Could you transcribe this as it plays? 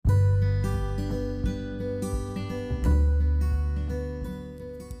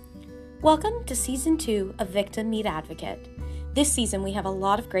Welcome to Season 2 of Victim Meet Advocate. This season we have a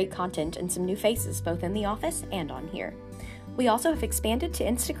lot of great content and some new faces both in the office and on here. We also have expanded to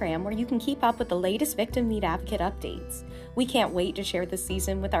Instagram where you can keep up with the latest Victim Meet Advocate updates. We can't wait to share this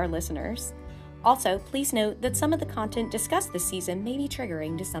season with our listeners. Also, please note that some of the content discussed this season may be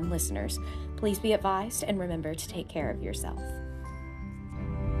triggering to some listeners. Please be advised and remember to take care of yourself.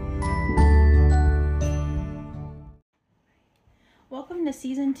 Welcome to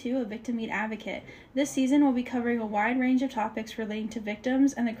Season 2 of Victim Meet Advocate. This season we'll be covering a wide range of topics relating to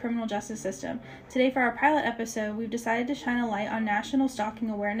victims and the criminal justice system. Today for our pilot episode, we've decided to shine a light on National Stalking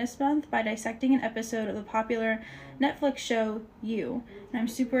Awareness Month by dissecting an episode of the popular Netflix show You. And I'm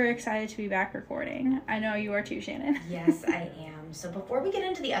super excited to be back recording. I know you are too, Shannon. Yes, I am. So before we get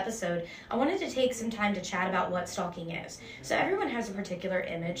into the episode, I wanted to take some time to chat about what stalking is. So everyone has a particular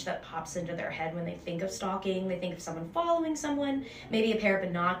image that pops into their head when they think of stalking. They think of someone following someone, maybe a pair of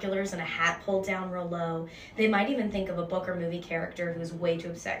binoculars and a hat pulled down real low. They might even think of a book or movie character who's way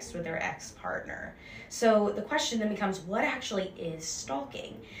too obsessed with their ex-partner. So the question then becomes, what actually is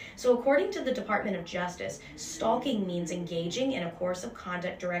stalking? So according to the Department of Justice, stalking means engaging in a course of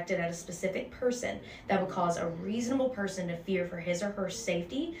conduct directed at a specific person that would cause a reasonable person to fear for his or her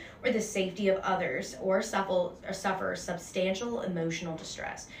safety or the safety of others or suffer substantial emotional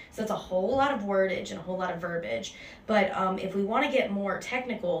distress. So that's a whole lot of wordage and a whole lot of verbiage. But if we want to get more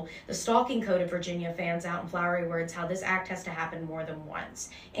technical, the Stalking Code of Virginia fans out in flowery words how this act has to happen more than once.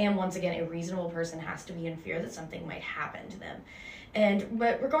 And once again, a reasonable person has to be in fear that something might happen to them.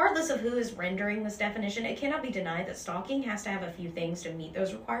 But regardless of who is rendering this definition, it cannot be denied that stalking has to have a few things to meet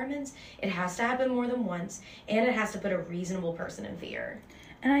those requirements. It has to happen more than once, and it has to put a reasonable person in fear.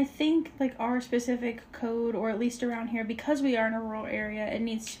 And I think, like, our specific code, or at least around here, because we are in a rural area, it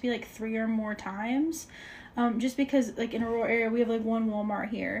needs to be, like, 3 or more times. Just because, like, in a rural area, we have, like, one Walmart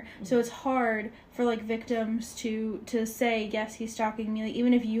here. Mm-hmm. So it's hard for, like, victims to say, yes, he's stalking me. Like,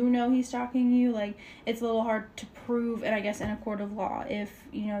 even if you know he's stalking you, like, it's a little hard to prove, and I guess in a court of law, if,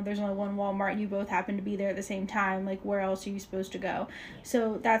 you know, there's only one Walmart and you both happen to be there at the same time, like, where else are you supposed to go?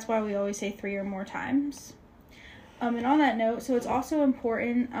 So that's why we always say 3 or more times. And on that note, so it's also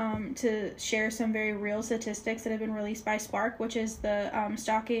important to share some very real statistics that have been released by SPARC, which is the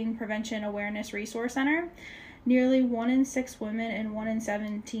Stalking Prevention Awareness Resource Center. Nearly 1 in 6 women and 1 in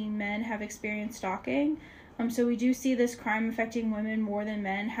 17 men have experienced stalking. So we do see this crime affecting women more than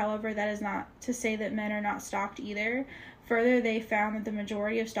men. However, that is not to say that men are not stalked either. Further, they found that the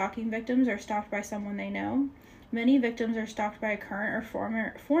majority of stalking victims are stalked by someone they know. Many victims are stalked by a current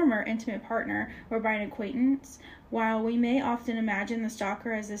or former intimate partner or by an acquaintance. While we may often imagine the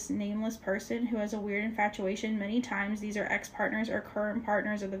stalker as this nameless person who has a weird infatuation, many times these are ex-partners or current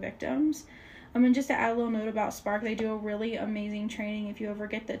partners of the victims. And just to add a little note about SPARC, they do a really amazing training if you ever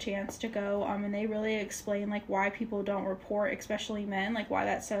get the chance to go. And they really explain, like, why people don't report, especially men, like, why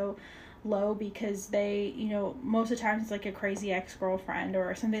that's so low, because they, you know, most of the time it's like a crazy ex-girlfriend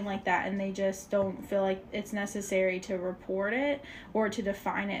or something like that, and they just don't feel like it's necessary to report it or to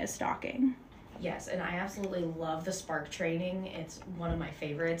define it as stalking. Yes, and I absolutely love the SPARC training. It's one of my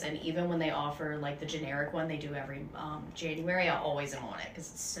favorites, and even when they offer, like, the generic one they do every January, I always am on it because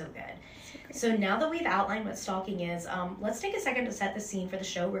it's so good. So now that we've outlined what stalking is, let's take a second to set the scene for the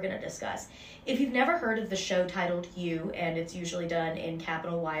show we're going to discuss. If you've never heard of the show titled You, and it's usually done in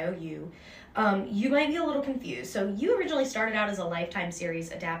capital Y-O-U, you might be a little confused. So You originally started out as a Lifetime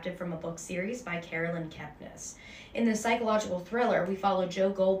series adapted from a book series by Carolyn Kepnes. In this psychological thriller, we follow Joe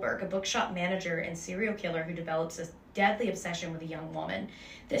Goldberg, a bookshop manager and serial killer who develops a deadly obsession with a young woman.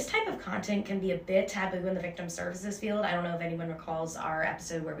 This type of content can be a bit taboo in the victim services field. I don't know if anyone recalls our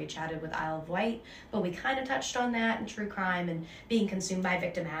episode where we chatted with Isle of Wight, but we kind of touched on that and true crime and being consumed by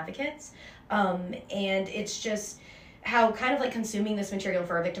victim advocates. And it's just how kind of like consuming this material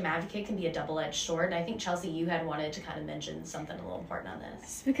for a victim advocate can be a double-edged sword. And I think, Chelsea, you had wanted to kind of mention something a little important on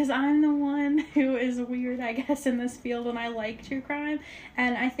this. Because I'm the one who is weird, I guess, in this field, and I like true crime.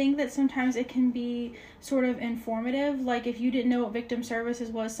 And I think that sometimes it can be sort of informative. Like, if you didn't know what victim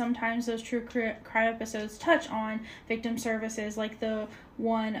services was, sometimes those true crime episodes touch on victim services, like the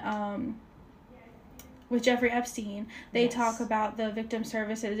one with Jeffrey Epstein. They talk about the victim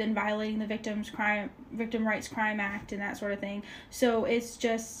services and violating the Victim Rights Crime Act and that sort of thing. So it's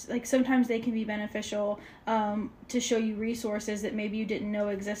just, like, sometimes they can be beneficial to show you resources that maybe you didn't know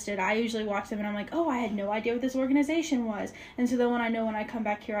existed. I usually watch them and I'm like, oh, I had no idea what this organization was. And so then when I come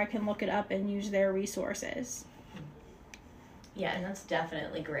back here, I can look it up and use their resources. Yeah, and that's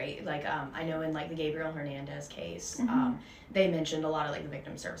definitely great. Like, I know in, like, the Gabriel Hernandez case, Mm-hmm. they mentioned a lot of, like, the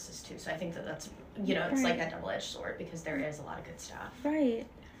victim services, too. So I think that that's, you know, it's like a double-edged sword because there is a lot of good stuff. Right.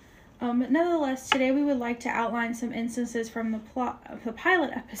 Nevertheless, today we would like to outline some instances from the plot of the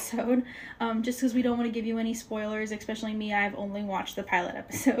pilot episode, just because we don't want to give you any spoilers, especially me. I've only watched the pilot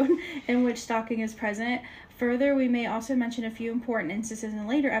episode in which stalking is present. Further, we may also mention a few important instances in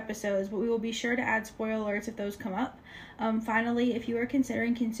later episodes, but we will be sure to add spoiler alerts if those come up. Finally, if you are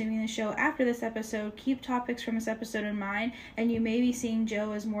considering consuming the show after this episode, keep topics from this episode in mind, and you may be seeing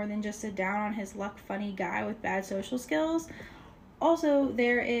Joe as more than just a down-on-his-luck funny guy with bad social skills. Also,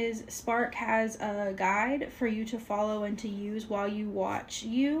 Spark has a guide for you to follow and to use while you watch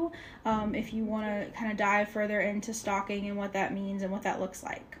You, if you want to kind of dive further into stalking and what that means and what that looks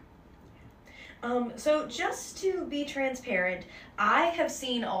like. So just to be transparent, I have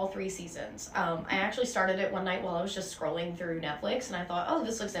seen all 3 seasons. I actually started it one night while I was just scrolling through Netflix, and I thought, oh,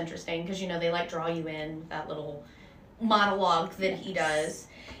 this looks interesting, because, they, like, draw you in, that little monologue that he does.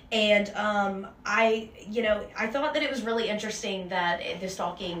 And I thought that it was really interesting that the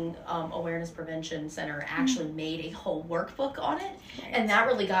Stalking Awareness Prevention Center actually made a whole workbook on it. Right. And that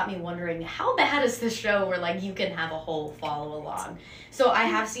really got me wondering, how bad is this show where, like, you can have a whole follow along? So I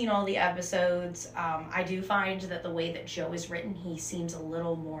have seen all the episodes. I do find that the way that Joe is written, he seems a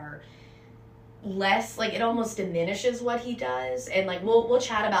little more less, like, it almost diminishes what he does, and, like, we'll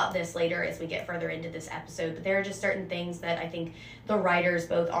chat about this later as we get further into this episode, but there are just certain things that I think the writers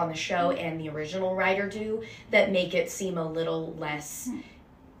both on the show and the original writer do that make it seem a little less,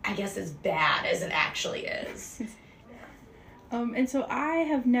 I guess, as bad as it actually is. And so I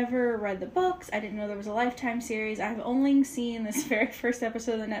have never read the books. I didn't know there was a Lifetime series. I've only seen this very first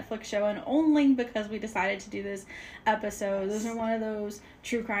episode of the Netflix show, and only because we decided to do this episode. Those are one of those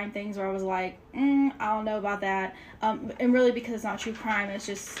true crime things where I was like, I don't know about that. And really because it's not true crime, it's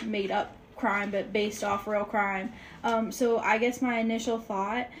just made up crime, but based off real crime. So I guess my initial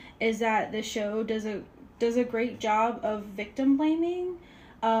thought is that the show does a great job of victim blaming.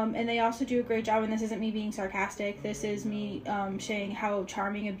 And they also do a great job, and this isn't me being sarcastic, this is me saying how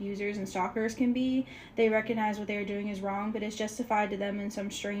charming abusers and stalkers can be. They recognize what they're doing is wrong, but it's justified to them in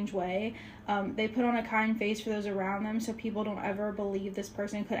some strange way. They put on a kind face for those around them, so people don't ever believe this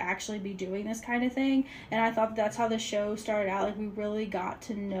person could actually be doing this kind of thing. And I thought that's how the show started out. Like, we really got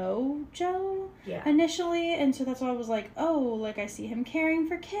to know Joe initially, and so that's why I was like, oh, like, I see him caring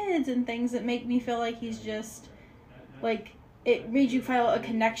for kids and things that make me feel like he's just, like, it made you feel a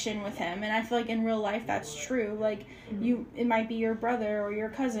connection with him. And I feel like in real life that's true. Like, it might be your brother or your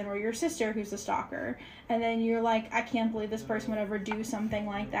cousin or your sister who's a stalker, and then you're like, I can't believe this person would ever do something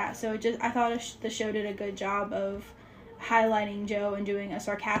like that. So I thought the show did a good job of highlighting Joe and doing a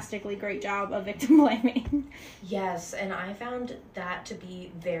sarcastically great job of victim blaming. Yes, and I found that to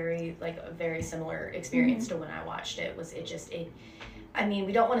be a very similar experience to when I watched it. I mean,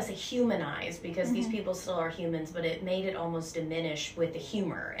 we don't want to say humanize, because these people still are humans, but it made it almost diminish with the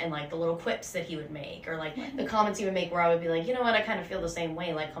humor and, like, the little quips that he would make, or, like, the comments he would make where I would be like, you know what, I kind of feel the same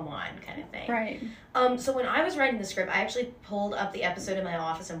way, like, come on, kind of thing. Right. So when I was writing the script, I actually pulled up the episode in my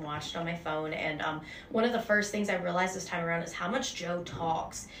office and watched it on my phone, and one of the first things I realized this time around is how much Joe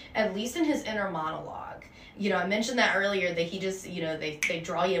talks, at least in his inner monologue. I mentioned that earlier, that he just, they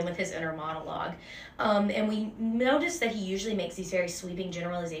draw you in with his inner monologue. And we notice that he usually makes these very sweeping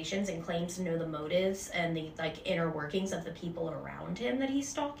generalizations and claims to know the motives and the, like, inner workings of the people around him that he's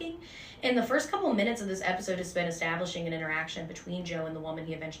stalking. And the first couple of minutes of this episode has been establishing an interaction between Joe and the woman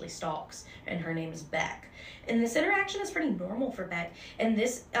he eventually stalks, and her name is Beck. And this interaction is pretty normal for Beck, and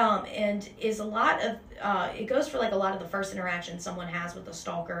this and is a lot of it goes for, like, a lot of the first interactions someone has with a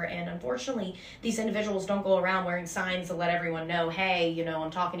stalker. And unfortunately, these individuals don't go around wearing signs to let everyone know, hey,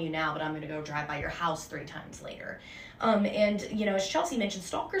 I'm talking to you now, but I'm going to go drive by your house 3 times later. And as Chelsea mentioned,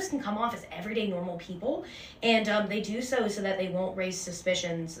 stalkers can come off as everyday normal people, and they do so that they won't raise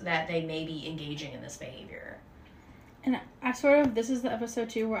suspicions that they may be engaging in this behavior. And this is the episode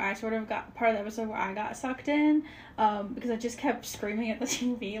too where I sort of got part of the episode where I got sucked in, because I just kept screaming at the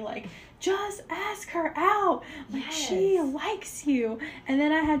TV, like, just ask her out, like, she likes you. And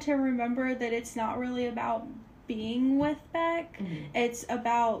then I had to remember that it's not really about being with Beck. It's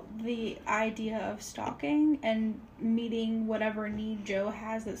about the idea of stalking and meeting whatever need Joe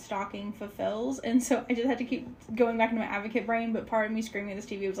has that stalking fulfills. And so I just had to keep going back into my advocate brain, but part of me screaming at this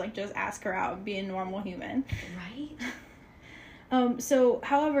TV was like, just ask her out and be a normal human. Right? So,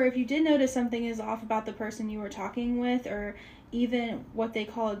 however, if you did notice something is off about the person you were talking with, or even what they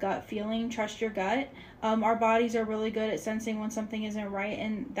call a gut feeling, trust your gut. Our bodies are really good at sensing when something isn't right,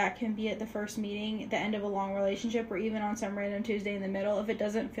 and that can be at the first meeting, the end of a long relationship, or even on some random Tuesday in the middle. If it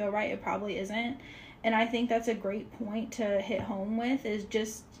doesn't feel right, it probably isn't. And I think that's a great point to hit home with, is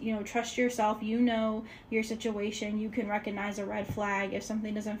just, trust yourself. You know your situation. You can recognize a red flag. If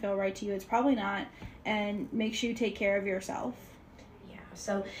something doesn't feel right to you, it's probably not. And make sure you take care of yourself.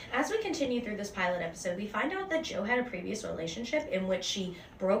 So as we continue through this pilot episode, we find out that Joe had a previous relationship in which she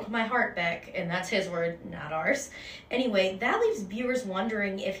broke my heart, Beck, and that's his word, not ours. Anyway, that leaves viewers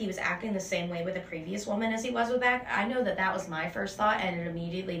wondering if he was acting the same way with a previous woman as he was with Beck. I know that was my first thought, and it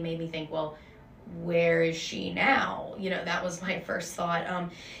immediately made me think, well, where is she now? That was my first thought.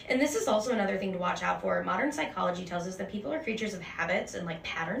 And this is also another thing to watch out for. Modern psychology tells us that people are creatures of habits and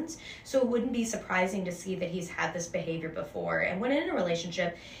patterns, so it wouldn't be surprising to see that he's had this behavior before. And when in a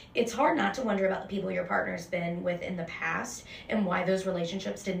relationship, it's hard not to wonder about the people your partner's been with in the past and why those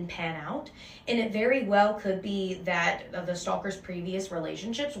relationships didn't pan out. And it very well could be that the stalker's previous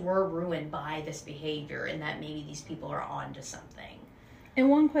relationships were ruined by this behavior, and that maybe these people are on to something. And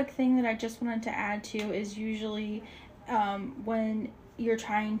one quick thing that I just wanted to add to is usually when you're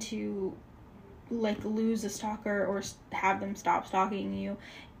trying to lose a stalker or have them stop stalking you,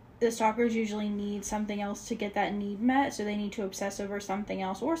 the stalkers usually need something else to get that need met, so they need to obsess over something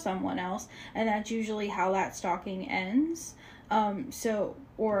else or someone else, and that's usually how that stalking ends.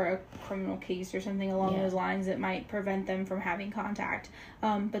 Or a criminal case or something along those lines that might prevent them from having contact.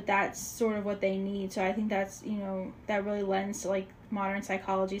 But that's sort of what they need. So I think that's, that really lends to modern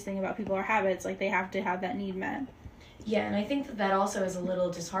psychology's thing about people are habits. They have to have that need met. Yeah, and I think that also is a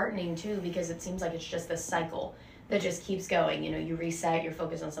little disheartening too, because it seems like it's just this cycle that just keeps going. You reset, you're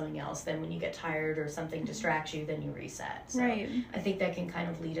focused on something else. Then when you get tired or something distracts you, then you reset. So right. I think that can kind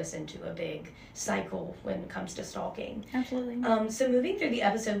of lead us into a big cycle when it comes to stalking. Absolutely. So moving through the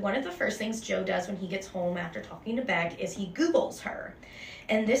episode, one of the first things Joe does when he gets home after talking to Beck is he Googles her.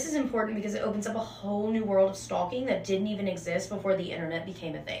 And this is important because it opens up a whole new world of stalking that didn't even exist before the internet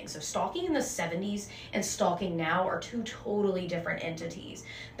became a thing. So stalking in the 70s and stalking now are two totally different entities.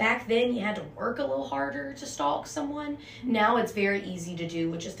 Back then, you had to work a little harder to stalk someone. Now it's very easy to do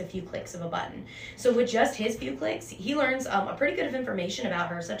with just a few clicks of a button. So with just his few clicks, he learns a pretty good of information about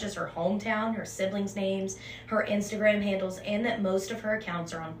her, such as her hometown, her siblings' names, her Instagram handles, and that most of her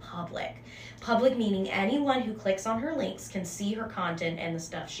accounts are on public. Public meaning anyone who clicks on her links can see her content and the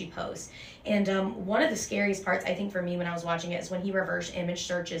stuff she posts. And one of the scariest parts, I think, for me when I was watching it is when he reverse image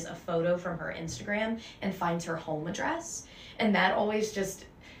searches a photo from her Instagram and finds her home address. And that always just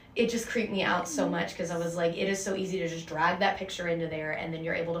creeped me out so much, because I was like, it is so easy to just drag that picture into there, and then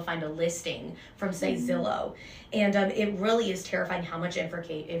you're able to find a listing from, say, Zillow. And it really is terrifying how much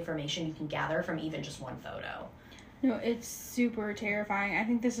information you can gather from even just one photo. No, it's super terrifying. I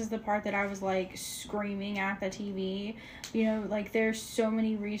think this is the part that I was screaming at the TV. There's so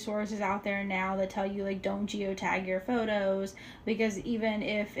many resources out there now that tell you don't geotag your photos, because even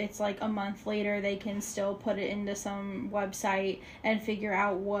if it's a month later, they can still put it into some website and figure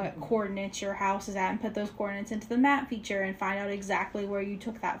out what coordinates your house is at and put those coordinates into the map feature and find out exactly where you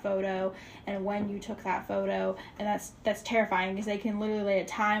took that photo and when you took that photo. And that's terrifying, because they can literally lay a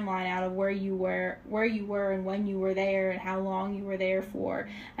timeline out of where you were and when you were there and how long you were there for,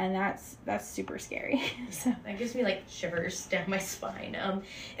 and that's super scary. So that gives me shivers down my spine.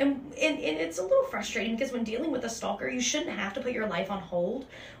 And it's a little frustrating, because when dealing with a stalker, you shouldn't have to put your life on hold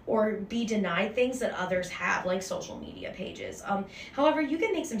or be denied things that others have, like social media pages. However, you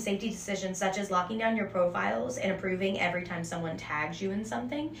can make some safety decisions, such as locking down your profiles and approving every time someone tags you in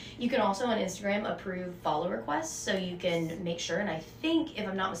something. You can also on Instagram approve follow requests, so you can make sure. And I think, if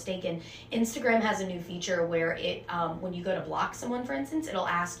I'm not mistaken, Instagram has a new feature where it when you go to block someone, for instance, it'll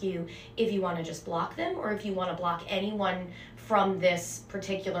ask you if you want to just block them or if you want to block anyone from this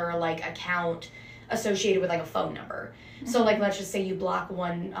particular account associated with a phone number. So let's just say you block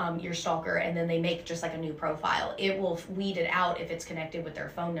one, your stalker, and then they make just a new profile. It will weed it out if it's connected with their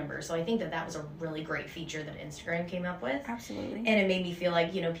phone number. So I think that was a really great feature that Instagram came up with. Absolutely. And it made me feel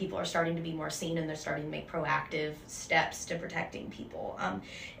like, people are starting to be more seen, and they're starting to make proactive steps to protecting people.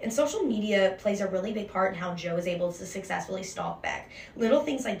 And social media plays a really big part in how Joe is able to successfully stalk Beck. Little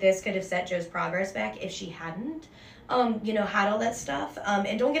things like this could have set Joe's progress back if she hadn't. Had all that stuff.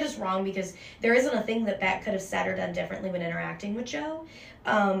 And don't get us wrong, because there isn't a thing that Beck could have said or done differently when interacting with Joe.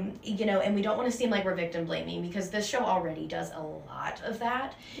 And we don't want to seem like we're victim blaming, because this show already does a lot of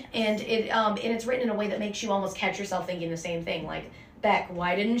that. Yes. And it's written in a way that makes you almost catch yourself thinking the same thing, Beck,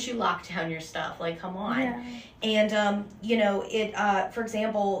 why didn't you lock down your stuff? Come on. Yeah. And, for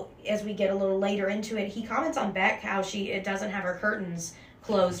example, as we get a little later into it, he comments on Beck how it doesn't have her curtains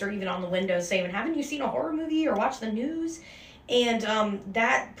closed or even on the windows, saying, haven't you seen a horror movie or watched the news? And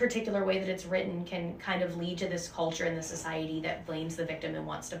that particular way that it's written can kind of lead to this culture in the society that blames the victim and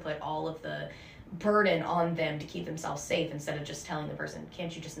wants to put all of the burden on them to keep themselves safe instead of just telling the person,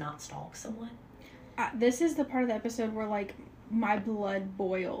 can't you just not stalk someone? This is the part of the episode where, like, my blood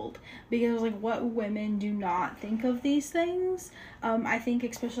boiled, because, like, what women do not think of these things. I think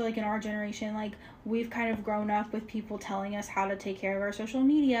especially, like, in our generation, like, we've kind of grown up with people telling us how to take care of our social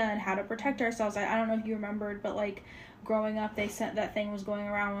media and how to protect ourselves. I don't know if you remembered, but, like, growing up, they sent that thing was going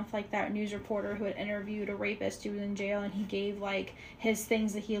around with, like, that news reporter who had interviewed a rapist who was in jail, and he gave, like, his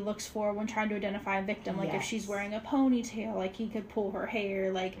things that he looks for when trying to identify a victim. Like, if she's wearing a ponytail, like, he could pull her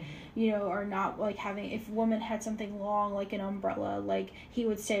hair, like, you know, or not, like, having, if a woman had something long, like an umbrella, like, he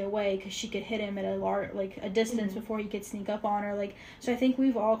would stay away because she could hit him at a distance before he could sneak up on her. Like, so I think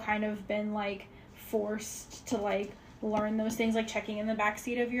we've all kind of been, like, forced to, like, learn those things, like checking in the back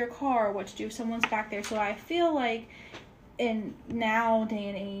seat of your car, what to do if someone's back there. So I feel like in now day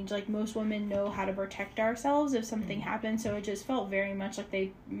and age, like, most women know how to protect ourselves if something happens. So it just felt very much like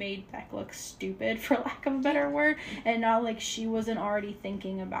they made Beck look stupid, for lack of a better word, and not like she wasn't already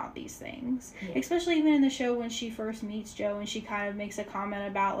thinking about these things. Especially even in the show when she first meets Joe and she kind of makes a comment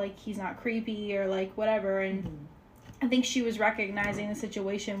about, like, he's not creepy or, like, whatever, and I think she was recognizing the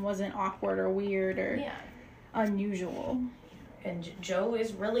situation wasn't awkward or weird or unusual. And Joe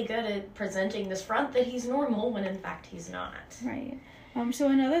is really good at presenting this front that he's normal when in fact he's not. Right. So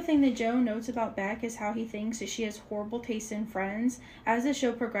another thing that Joe notes about Beck is how he thinks that she has horrible taste in friends. As the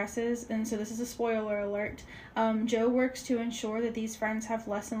show progresses, and so this is a spoiler alert, Joe works to ensure that these friends have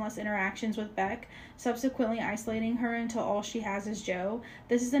less and less interactions with Beck, subsequently isolating her until all she has is Joe.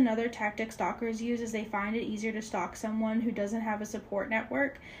 This is another tactic stalkers use, as they find it easier to stalk someone who doesn't have a support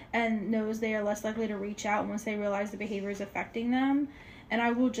network and knows they are less likely to reach out once they realize the behavior is affecting them. And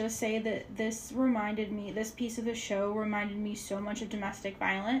I will just say that this piece of the show reminded me so much of domestic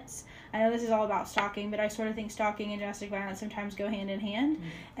violence. I know this is all about stalking, but I sort of think stalking and domestic violence sometimes go hand in hand.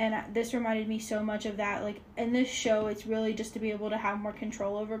 And this reminded me so much of that. Like, in this show, it's really just to be able to have more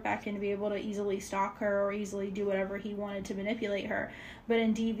control over Beck and to be able to easily stalk her or easily do whatever he wanted to manipulate her. But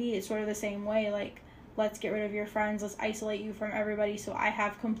in DV, it's sort of the same way. Like, let's get rid of your friends, let's isolate you from everybody so I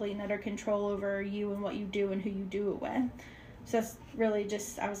have complete and utter control over you and what you do and who you do it with. So that's really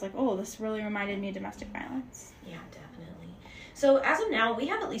just, I was like, oh, this really reminded me of domestic violence. Yeah, definitely. So as of now, we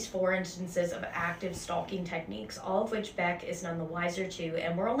have at least 4 instances of active stalking techniques, all of which Beck is none the wiser to,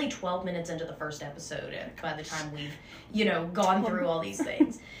 and we're only 12 minutes into the first episode by the time we've, gone through all these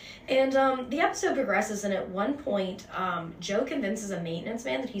things. And the episode progresses, and at one point, Joe convinces a maintenance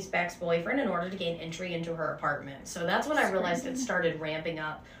man that he's Beck's boyfriend in order to gain entry into her apartment. So that's when I realized it started ramping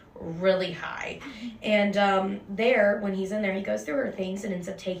up really high. And when he's in there, he goes through her things and ends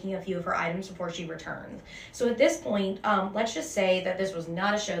up taking a few of her items before she returns. So at this point, let's just say that this was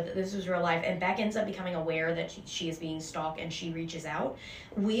not a show, that this was real life, and Beck ends up becoming aware that she is being stalked and she reaches out.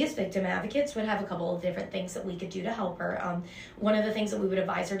 We as victim advocates would have a couple of different things that we could do to help her. One of the things that we would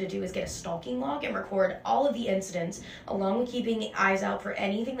advise her to do is get a stalking log and record all of the incidents, along with keeping eyes out for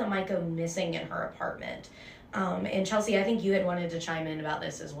anything that might go missing in her apartment. And Chelsea, I think you had wanted to chime in about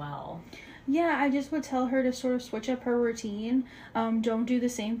this as well. Yeah, I just would tell her to sort of switch up her routine. Don't do the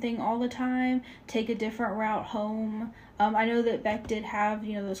same thing all the time. Take a different route home. I know that Beck did have,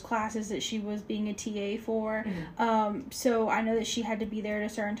 those classes that she was being a TA for. So I know that she had to be there at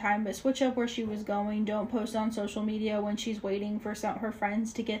a certain time, but switch up where she was going. Don't post on social media when she's waiting for her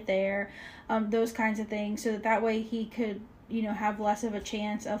friends to get there. Those kinds of things. So that way he could, have less of a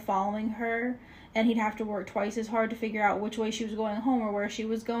chance of following her. And he'd have to work twice as hard to figure out which way she was going home or where she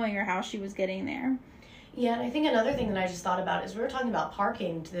was going or how she was getting there. Yeah, and I think another thing that I just thought about is we were talking about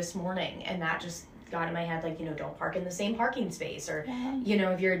parking this morning, and that just got in my head, don't park in the same parking space. Or,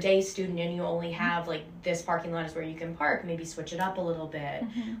 if you're a day student and you only have, this parking lot is where you can park, maybe switch it up a little bit.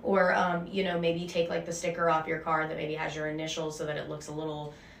 Or, maybe take, the sticker off your car that maybe has your initials so that it looks a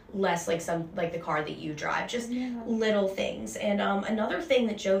little less like the car that you drive. Just little things. And another thing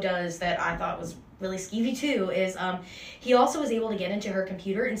that Joe does that I thought was really skeevy too is he also was able to get into her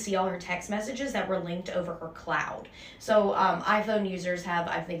computer and see all her text messages that were linked over her cloud. So iPhone users have,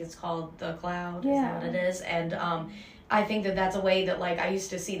 I think it's called the cloud, is that what it is? And I think that that's a way that, I used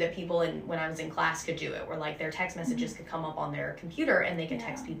to see that people when I was in class could do it, where, their text messages could come up on their computer and they could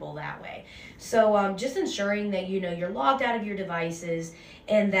text people that way. So just ensuring that, you're logged out of your devices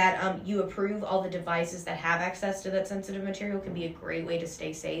and that you approve all the devices that have access to that sensitive material can be a great way to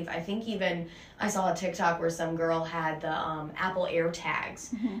stay safe. I think even I saw a TikTok where some girl had the Apple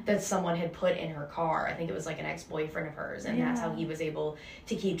AirTags that someone had put in her car. I think it was an ex-boyfriend of hers, and that's how he was able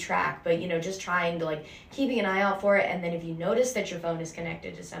to keep track. But, just trying to keeping an eye out for it. And And then if you notice that your phone is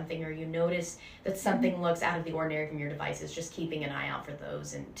connected to something, or you notice that something looks out of the ordinary from your devices, just keeping an eye out for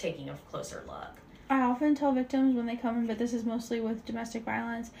those and taking a closer look. I often tell victims when they come in, but this is mostly with domestic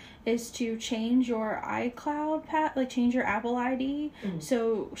violence, is to change your iCloud change your Apple ID.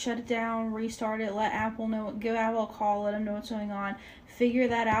 So shut it down, restart it, let Apple know, give Apple a call, let them know what's going on. Figure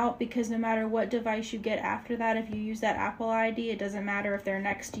that out, because no matter what device you get after that, if you use that Apple ID, it doesn't matter if they're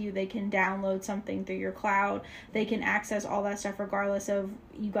next to you, they can download something through your cloud. They can access all that stuff regardless of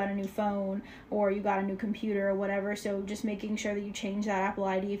you got a new phone or you got a new computer or whatever. So just making sure that you change that Apple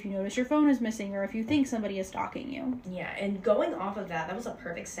ID if you notice your phone is missing or if you think somebody is stalking you. Yeah, and going off of that was a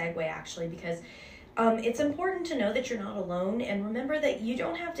perfect segue actually, because it's important to know that you're not alone, and remember that you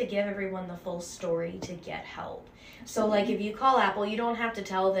don't have to give everyone the full story to get help. So like if you call Apple, you don't have to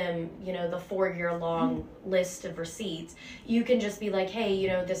tell them, the 4-year-long list of receipts. You can just be like, hey,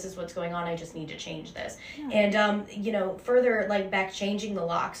 this is what's going on. I just need to change this. Yeah. And, further, like back changing the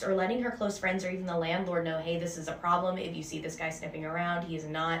locks or letting her close friends or even the landlord know, hey, this is a problem. If you see this guy sniffing around, he is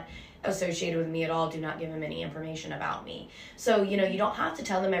not associated with me at all. Do not give him any information about me. So, you don't have to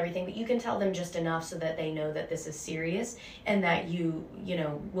tell them everything, but you can tell them just enough so that they know that this is serious and that you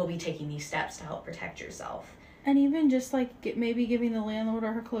will be taking these steps to help protect yourself. And even just maybe giving the landlord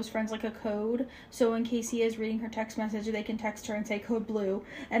or her close friends a code, so in case he is reading her text message, they can text her and say code blue,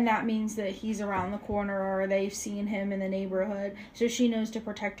 and that means that he's around the corner or they've seen him in the neighborhood, so she knows to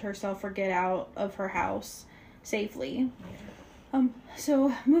protect herself or get out of her house safely.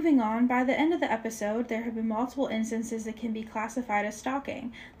 So moving on, by the end of the episode, there have been multiple instances that can be classified as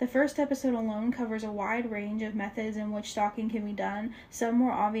stalking. The first episode alone covers a wide range of methods in which stalking can be done, some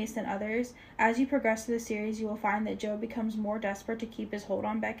more obvious than others. As you progress through the series, you will find that Joe becomes more desperate to keep his hold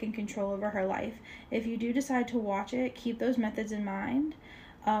on Beck and control over her life. If you do decide to watch it, keep those methods in mind.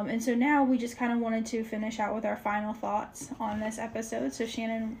 And so now we just kind of wanted to finish out with our final thoughts on this episode. So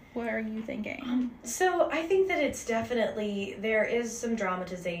Shannon, what are you thinking? So I think that it's definitely, there is some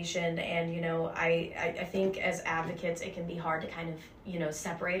dramatization, and, I think as advocates, it can be hard to kind of,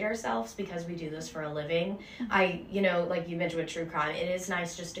 separate ourselves because we do this for a living. Like you mentioned with true crime, it is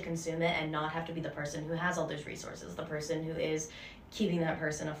nice just to consume it and not have to be the person who has all those resources, the person who is keeping that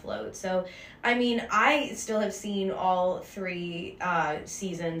person afloat. So, I still have seen all 3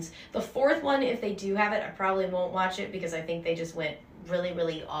 seasons. The 4th one, if they do have it, I probably won't watch it because I think they just went really,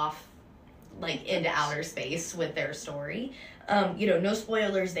 really off, into outer space with their story. No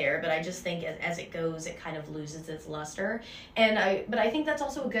spoilers there, but I just think as it goes, it kind of loses its luster. But I think that's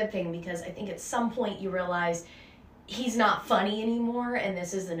also a good thing, because I think at some point you realize he's not funny anymore and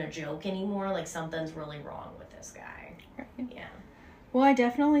this isn't a joke anymore. Something's really wrong with this guy. Right. Yeah. Well, I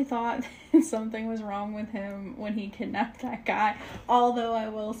definitely thought something was wrong with him when he kidnapped that guy. Although I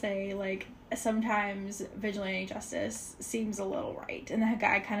will say, sometimes vigilante justice seems a little right. And that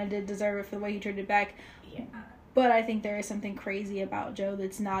guy kind of did deserve it for the way he treated Beck. Yeah. But I think there is something crazy about Joe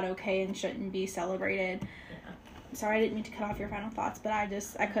that's not okay and shouldn't be celebrated. Sorry, I didn't mean to cut off your final thoughts, but I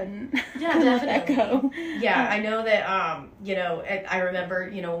couldn't let that go. Yeah, I know that, I remember,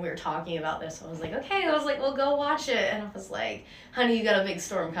 when we were talking about this, I was like, okay, well, go watch it. And I was like, honey, you got a big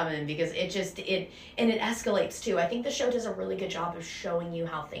storm coming, because it escalates too. I think the show does a really good job of showing you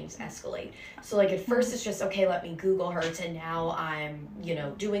how things escalate. So at first it's just, okay, let me Google her, to now I'm,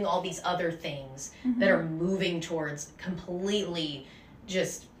 doing all these other things that are moving towards completely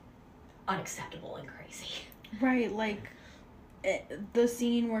just unacceptable and crazy. Right, the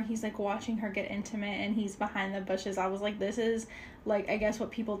scene where he's watching her get intimate and he's behind the bushes, I was like, this is I guess what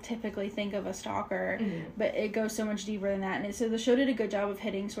people typically think of a stalker, but it goes so much deeper than that. And so the show did a good job of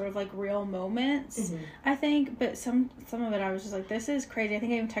hitting sort of real moments, I think, but some of it I was just like, this is crazy. I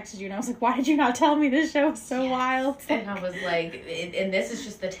think I even texted you and I was like, why did you not tell me this show was so wild? And I was like, and this is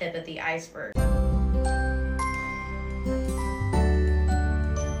just the tip of the iceberg.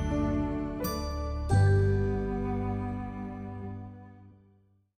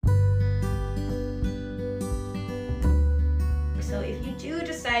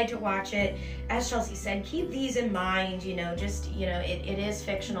 To watch it, as Chelsea said, keep these in mind. It is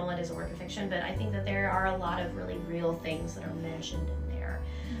fictional, it is a work of fiction, but I think that there are a lot of really real things that are mentioned in there.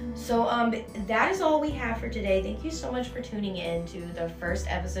 So that is all we have for today. Thank you so much for tuning in to the first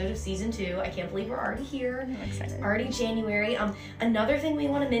episode of season 2. I can't believe we're already here. I'm excited. It's already January. Another thing we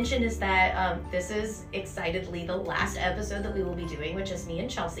want to mention is that this is excitedly the last episode that we will be doing with just me and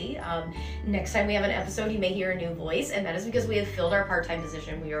Chelsea. Next time we have an episode, you may hear a new voice, and that is because we have filled our part-time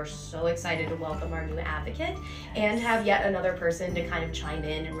position. We are so excited to welcome our new advocate and have yet another person to kind of chime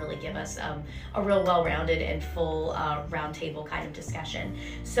in and really give us a real well-rounded and full roundtable kind of discussion.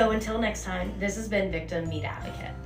 So until next time, this has been Victim Meet Advocate.